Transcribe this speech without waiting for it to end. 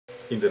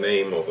In the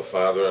name of the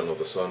Father, and of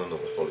the Son, and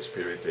of the Holy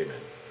Spirit, amen.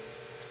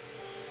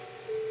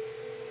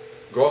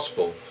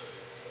 Gospel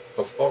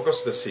of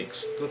August the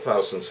 6th,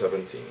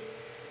 2017.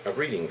 A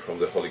reading from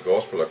the Holy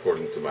Gospel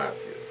according to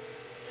Matthew.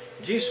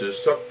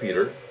 Jesus took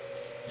Peter,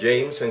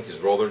 James, and his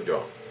brother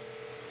John,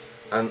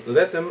 and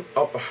led them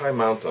up a high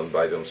mountain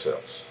by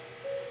themselves.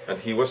 And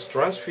he was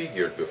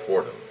transfigured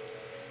before them.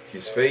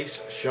 His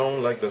face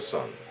shone like the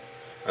sun,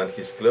 and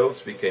his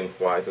clothes became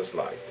white as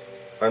light.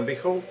 And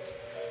behold,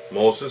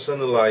 Moses and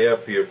Elijah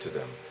appeared to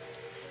them,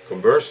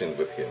 conversing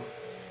with him.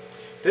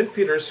 Then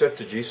Peter said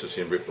to Jesus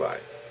in reply,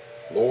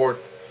 Lord,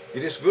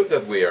 it is good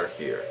that we are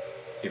here.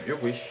 If you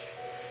wish,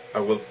 I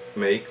will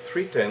make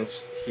 3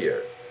 tents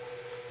here,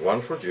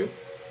 one for you,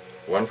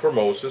 one for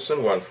Moses,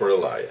 and one for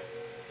Elijah.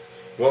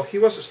 While he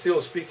was still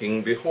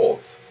speaking,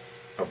 behold,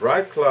 a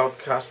bright cloud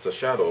cast a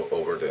shadow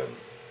over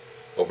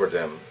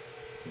them.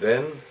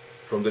 Then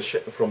from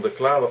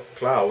the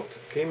cloud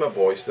came a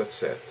voice that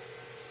said,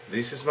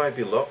 This is my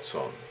beloved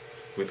Son,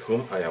 with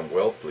whom I am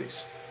well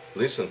pleased.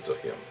 Listen to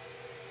him.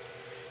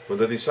 When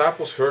the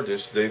disciples heard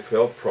this, they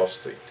fell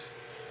prostrate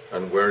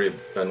and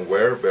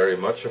were very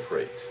much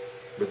afraid.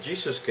 But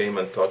Jesus came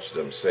and touched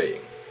them,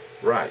 saying,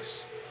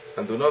 Rise,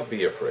 and do not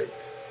be afraid.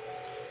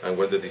 And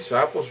when the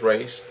disciples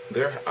raised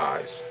their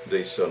eyes,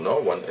 they saw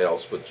no one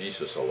else but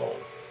Jesus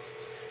alone.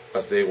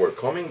 As they were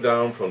coming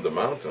down from the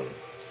mountain,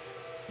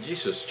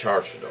 Jesus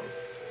charged them,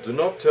 Do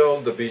not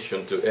tell the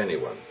vision to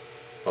anyone,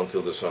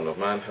 until the Son of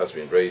Man has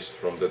been raised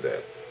from the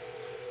dead.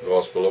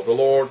 Gospel of the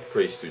Lord,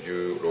 praise to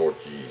you, Lord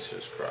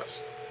Jesus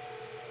Christ.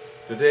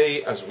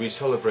 Today, as we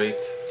celebrate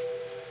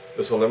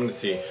the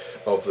solemnity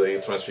of the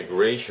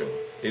Transfiguration,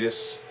 it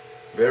is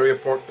very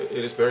important.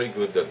 It is very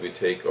good that we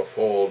take of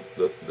all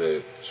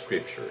the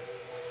Scripture.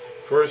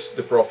 First,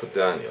 the prophet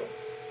Daniel.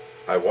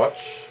 I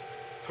watched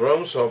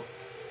thrones up,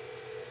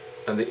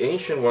 and the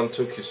Ancient One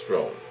took his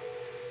throne.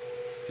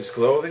 His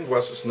clothing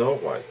was snow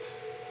white,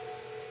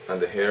 and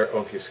the hair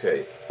on his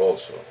head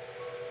also.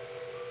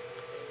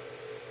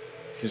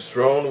 His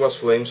throne was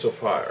flames of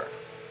fire.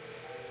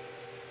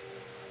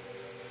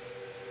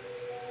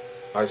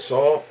 I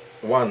saw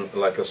one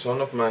like a son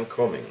of man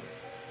coming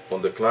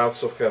on the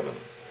clouds of heaven,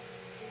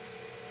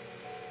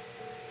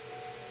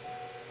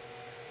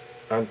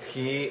 and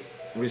he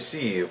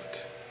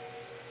received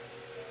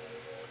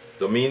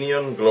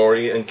dominion,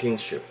 glory, and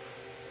kingship.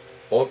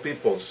 All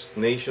peoples,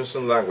 nations,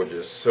 and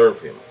languages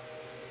serve him.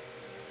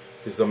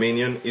 His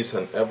dominion is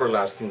an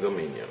everlasting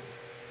dominion.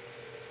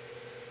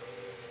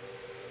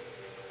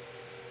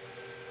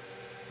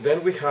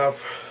 Then we have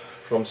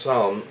from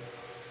Psalm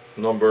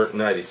number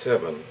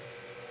 97,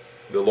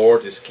 The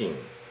Lord is King,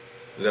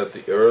 let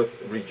the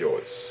earth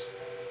rejoice.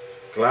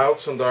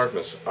 Clouds and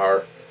darkness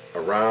are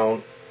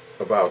around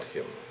about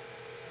him.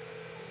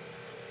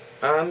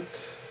 And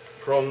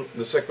from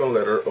the second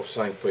letter of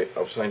Saint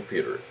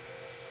Peter,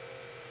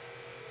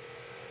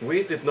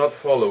 we did not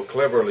follow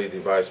cleverly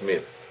devised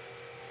myth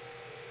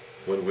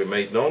when we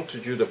made known to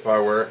you the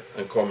power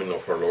and coming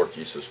of our Lord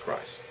Jesus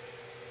Christ.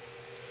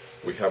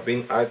 We have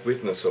been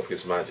eyewitnesses of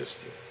His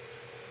majesty.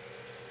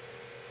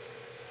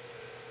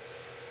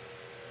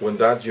 When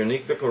that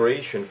unique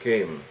declaration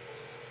came,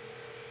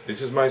 This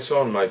is my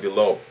Son, my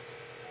beloved,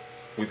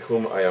 with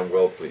whom I am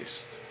well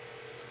pleased,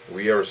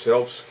 we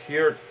ourselves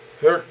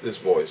heard this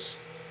voice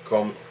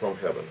come from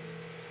heaven.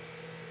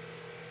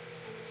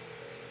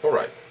 All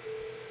right.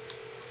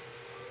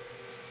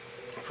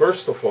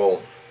 First of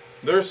all,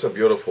 there's a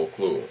beautiful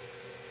clue,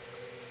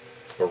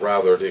 or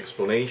rather the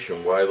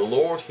explanation why the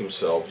Lord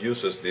Himself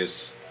uses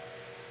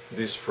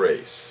this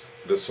phrase,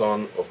 the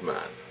Son of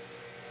Man.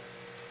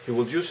 He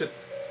will use it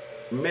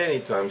many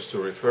times to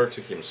refer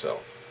to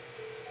Himself.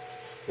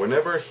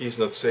 Whenever He is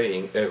not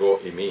saying ego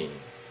eimi,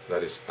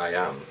 that is, I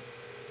am,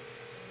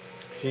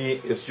 He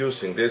is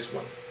using this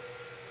one,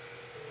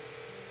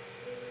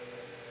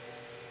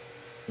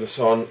 the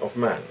Son of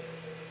Man.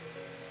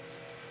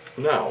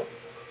 Now,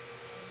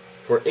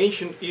 for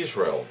ancient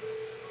Israel,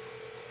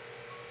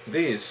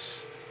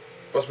 this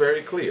was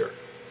very clear.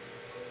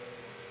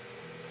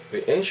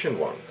 The Ancient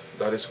One,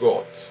 that is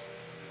God,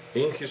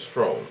 in His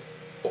throne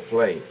of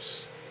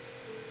flames,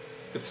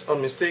 it's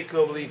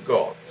unmistakably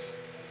God.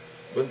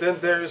 But then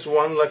there is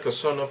one like a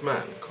Son of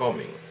Man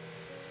coming,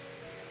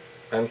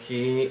 and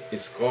He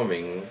is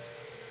coming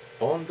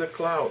on the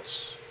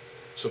clouds,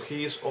 so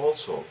He is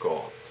also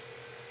God.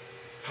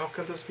 How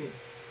can this be?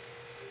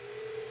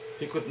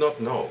 He could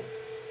not know.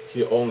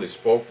 He only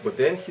spoke, but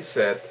then He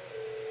said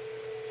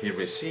He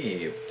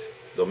received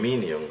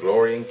dominion,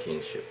 glory, and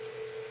kingship.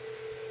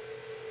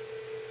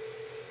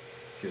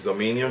 His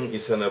dominion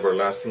is an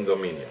everlasting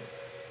dominion.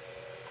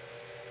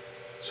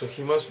 So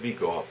He must be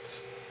God.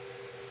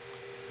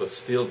 But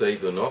still they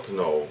do not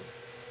know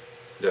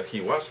that He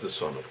was the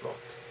Son of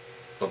God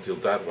until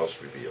that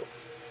was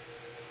revealed.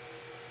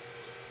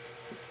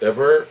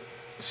 Ever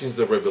since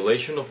the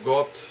revelation of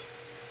God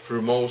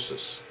through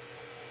Moses,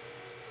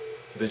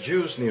 the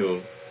Jews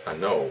knew and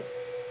know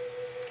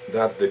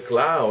that the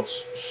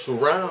clouds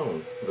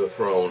surround the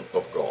throne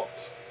of God.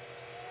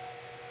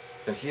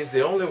 and he is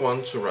the only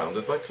one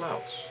surrounded by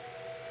clouds.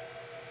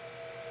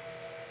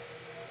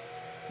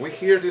 We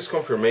hear this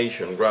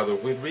confirmation, rather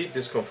we read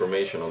this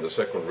confirmation on the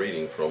second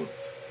reading from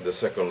the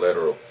second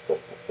letter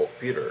of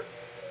Peter.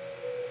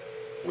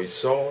 We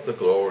saw the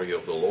glory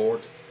of the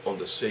Lord on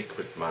the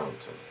sacred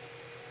mountain.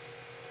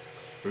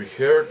 We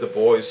heard the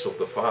voice of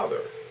the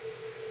Father,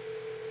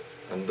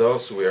 and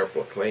thus we are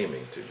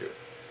proclaiming to you.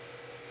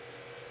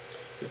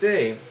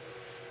 Today,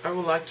 I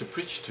would like to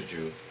preach to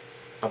you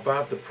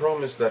about the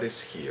promise that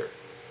is here.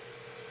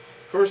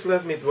 First,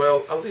 let me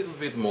dwell a little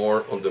bit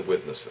more on the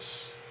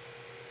witnesses.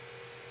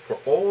 For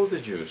all the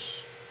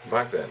Jews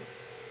back then,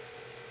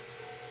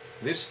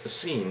 this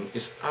scene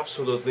is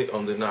absolutely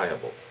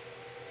undeniable.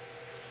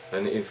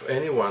 And if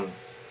anyone,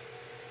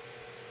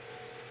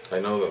 I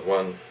know that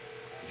one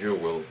Jew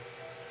will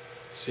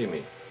see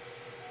me,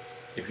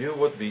 if you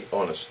would be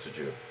honest to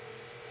Jew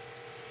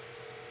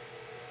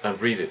and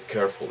read it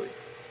carefully,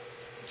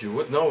 you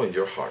would know in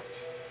your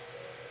heart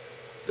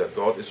that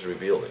God is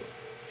revealing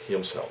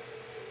Himself.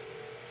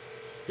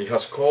 He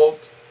has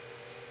called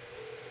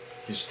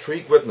His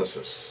three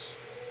witnesses,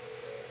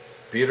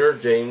 Peter,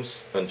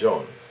 James, and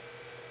John,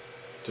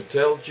 to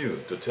tell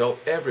you, to tell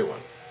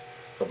everyone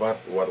about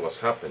what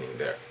was happening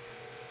there.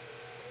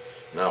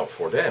 Now,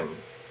 for them,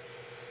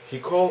 He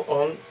called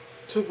on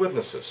two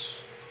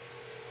witnesses.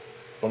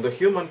 On the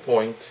human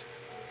point,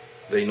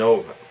 they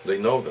know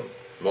them,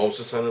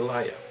 Moses and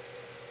Elijah.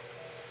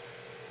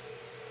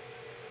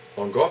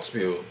 On God's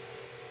view,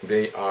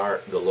 they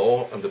are the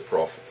law and the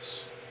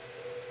prophets.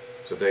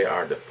 So they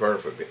are the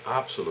perfect, the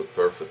absolute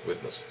perfect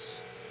witnesses.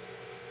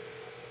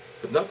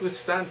 But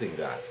notwithstanding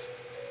that,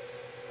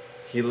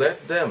 He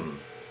let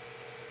them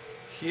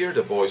hear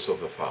the voice of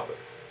the Father.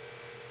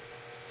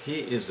 He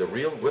is the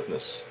real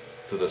witness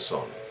to the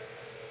Son.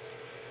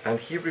 And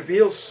He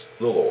reveals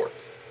the Lord.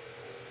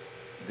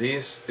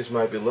 This is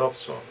my beloved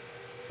Son,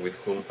 with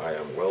whom I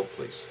am well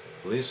pleased.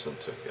 Listen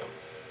to Him.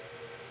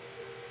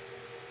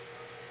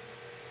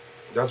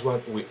 That's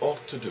what we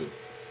ought to do.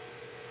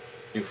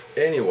 If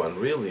anyone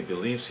really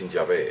believes in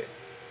Yahweh,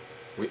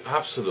 we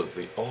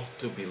absolutely ought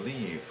to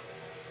believe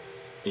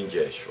in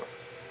Yeshua,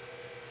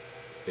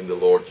 in the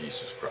Lord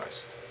Jesus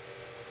Christ.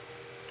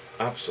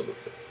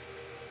 Absolutely.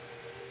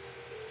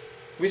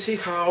 We see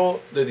how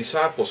the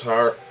disciples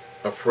are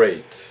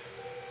afraid.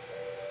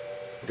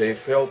 They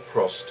fell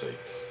prostrate.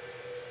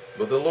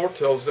 But the Lord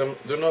tells them,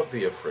 do not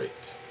be afraid.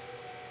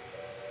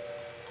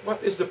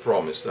 What is the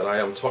promise that I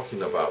am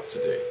talking about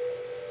today?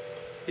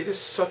 It is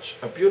such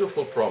a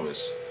beautiful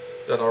promise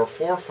that our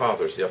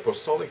forefathers, the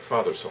apostolic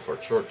fathers of our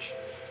church,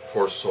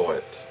 foresaw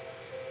it.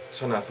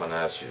 St.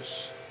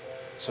 Athanasius,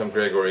 St.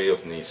 Gregory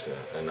of Nyssa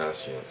and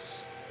Nazianz,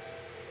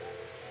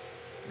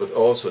 but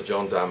also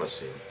John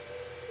Damascene,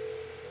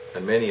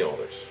 and many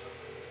others.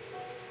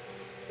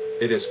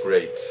 It is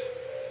great,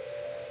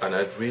 and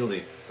I really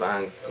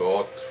thank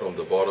God from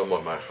the bottom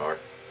of my heart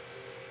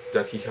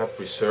that He has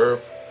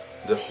preserved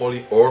the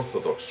Holy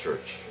Orthodox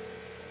Church,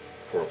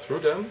 for through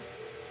them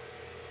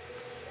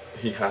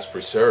He has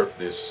preserved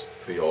this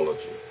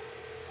theology.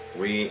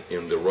 We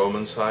in the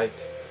Roman side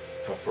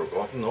have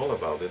forgotten all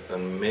about it,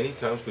 and many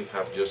times we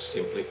have just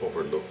simply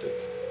overlooked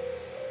it.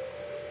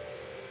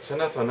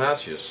 St.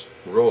 Athanasius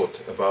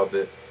wrote about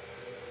the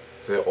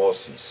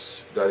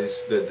theosis, that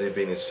is the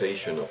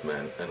divinization of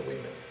men and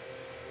women.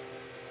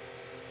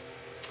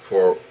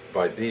 For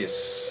by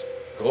this,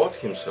 God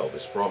Himself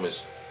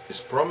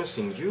is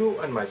promising you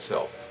and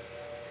myself,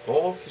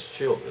 all His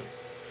children,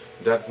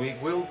 that we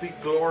will be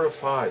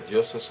glorified,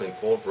 just as St.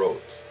 Paul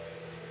wrote,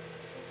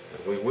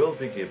 that we will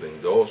be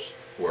given, those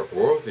who are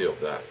worthy of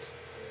that,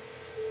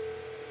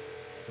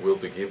 will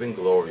be given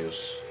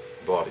glorious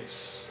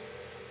bodies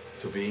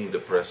to be in the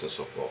presence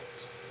of God,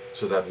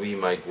 so that we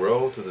might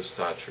grow to the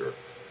stature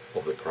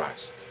of the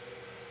Christ.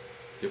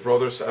 Dear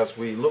brothers, as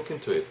we look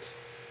into it,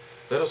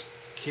 let us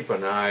keep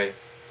an eye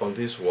on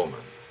this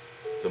woman,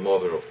 the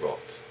Mother of God,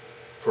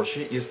 for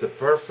she is the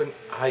perfect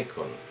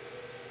icon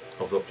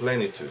of the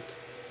plenitude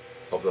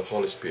of the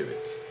Holy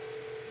Spirit,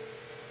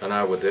 and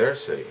I would dare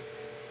say,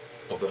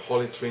 of the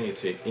Holy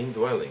Trinity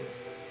indwelling.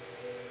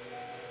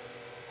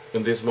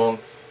 In this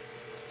month,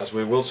 as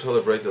we will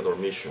celebrate the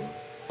Dormition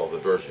of the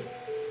Virgin,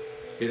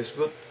 it is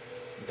good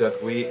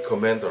that we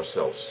commend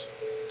ourselves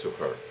to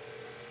her.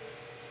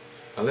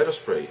 And let us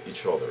pray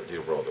each other,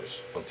 dear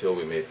brothers, until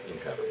we meet in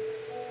heaven.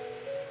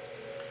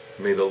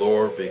 May the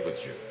Lord be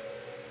with you.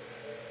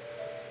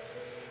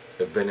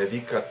 Et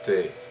benedicat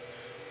te,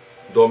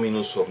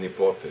 Dominus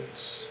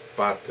omnipotens,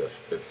 Pater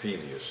et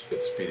Filius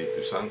et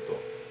Spiritus Sancto.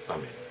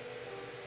 Amen.